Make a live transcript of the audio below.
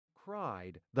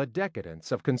decried the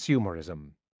decadence of consumerism.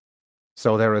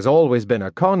 So there has always been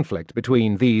a conflict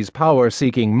between these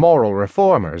power-seeking moral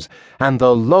reformers and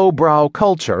the lowbrow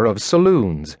culture of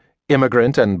saloons,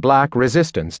 immigrant and black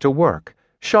resistance to work,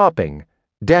 shopping,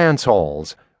 dance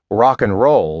halls, rock and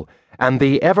roll, and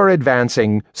the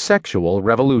ever-advancing sexual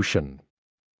revolution.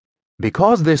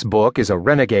 Because this book is a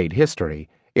renegade history,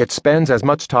 it spends as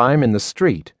much time in the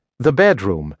street, the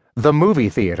bedroom, the movie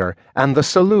theater, and the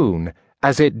saloon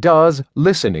as it does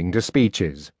listening to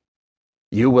speeches.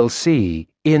 You will see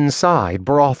inside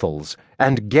brothels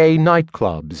and gay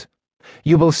nightclubs.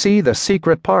 You will see the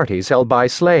secret parties held by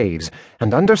slaves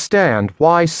and understand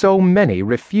why so many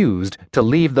refused to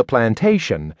leave the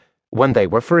plantation when they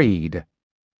were freed.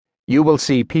 You will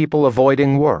see people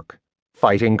avoiding work,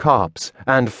 fighting cops,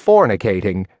 and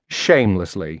fornicating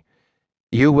shamelessly.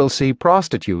 You will see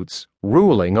prostitutes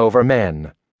ruling over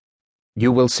men.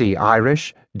 You will see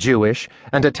Irish, Jewish,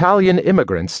 and Italian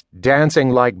immigrants dancing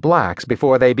like blacks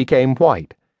before they became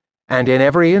white. And in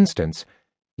every instance,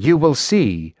 you will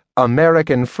see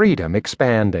American freedom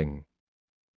expanding.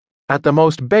 At the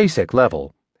most basic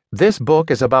level, this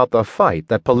book is about the fight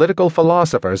that political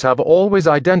philosophers have always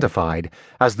identified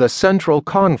as the central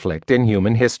conflict in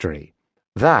human history,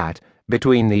 that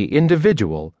between the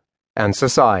individual and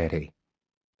society.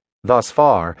 Thus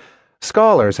far,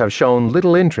 scholars have shown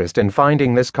little interest in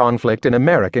finding this conflict in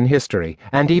American history,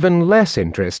 and even less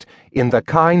interest in the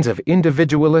kinds of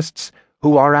individualists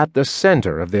who are at the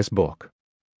center of this book.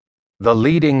 The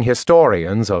leading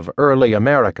historians of early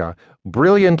America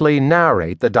brilliantly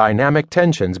narrate the dynamic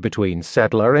tensions between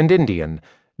settler and Indian,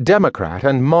 Democrat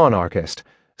and monarchist,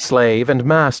 slave and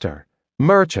master,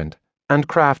 merchant and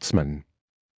craftsman.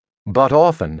 But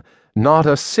often, not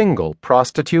a single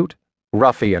prostitute,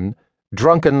 ruffian,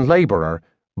 drunken laborer,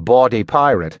 bawdy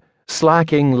pirate,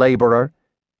 slacking laborer,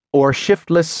 or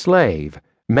shiftless slave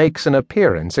makes an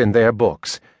appearance in their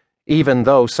books, even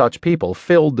though such people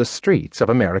filled the streets of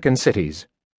American cities.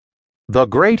 The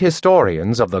great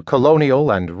historians of the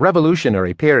colonial and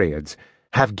revolutionary periods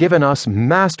have given us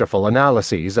masterful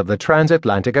analyses of the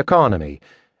transatlantic economy,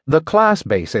 the class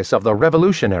basis of the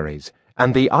revolutionaries,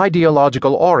 and the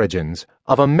ideological origins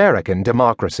of American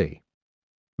democracy.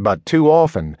 But too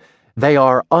often, they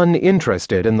are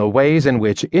uninterested in the ways in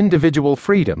which individual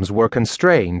freedoms were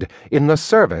constrained in the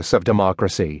service of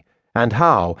democracy, and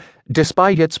how,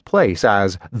 despite its place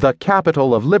as the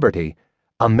capital of liberty,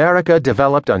 America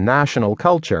developed a national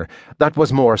culture that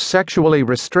was more sexually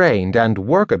restrained and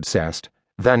work-obsessed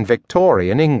than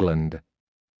Victorian England.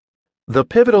 The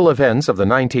pivotal events of the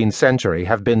 19th century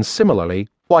have been similarly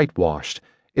whitewashed,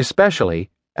 especially,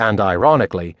 and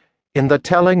ironically, in the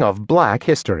telling of black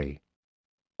history.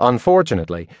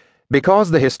 Unfortunately, because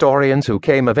the historians who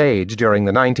came of age during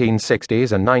the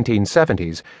 1960s and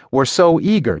 1970s were so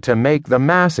eager to make the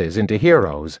masses into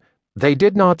heroes, they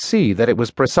did not see that it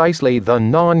was precisely the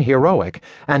non-heroic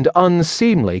and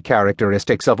unseemly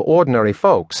characteristics of ordinary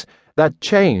folks that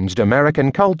changed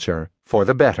American culture for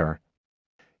the better.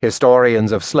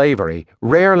 Historians of slavery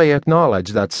rarely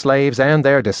acknowledge that slaves and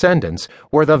their descendants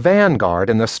were the vanguard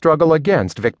in the struggle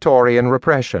against Victorian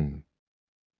repression.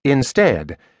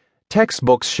 Instead,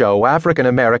 textbooks show African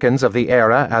Americans of the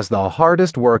era as the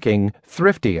hardest working,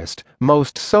 thriftiest,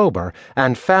 most sober,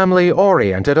 and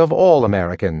family-oriented of all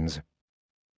Americans.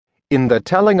 In the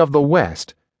telling of the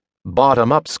West,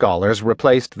 bottom-up scholars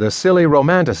replaced the silly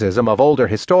romanticism of older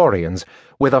historians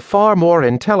with a far more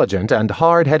intelligent and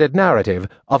hard-headed narrative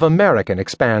of American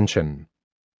expansion.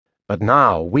 But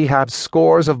now we have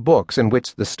scores of books in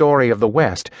which the story of the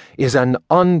West is an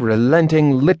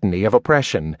unrelenting litany of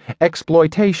oppression,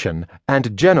 exploitation,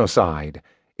 and genocide,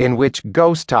 in which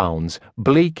ghost towns,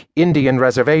 bleak Indian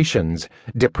reservations,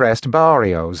 depressed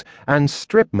barrios, and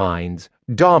strip mines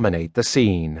dominate the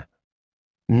scene.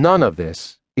 None of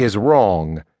this is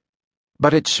wrong,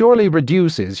 but it surely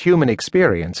reduces human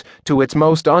experience to its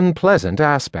most unpleasant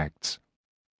aspects.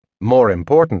 More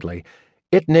importantly,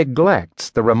 it neglects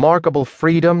the remarkable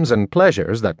freedoms and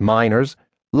pleasures that miners,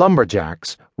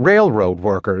 lumberjacks, railroad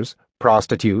workers,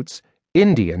 prostitutes,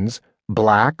 Indians,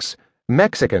 blacks,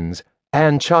 Mexicans,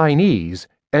 and Chinese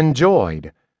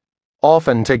enjoyed,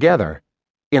 often together,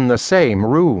 in the same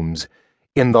rooms,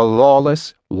 in the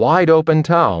lawless, wide-open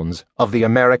towns of the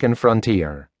American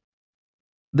frontier.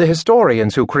 The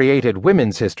historians who created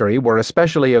women's history were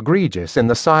especially egregious in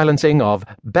the silencing of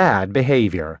bad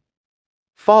behavior.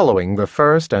 Following the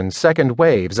first and second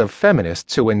waves of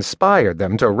feminists who inspired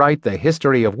them to write the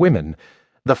history of women,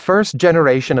 the first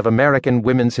generation of American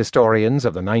women's historians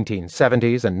of the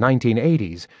 1970s and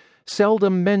 1980s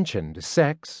seldom mentioned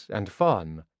sex and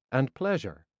fun and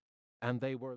pleasure, and they were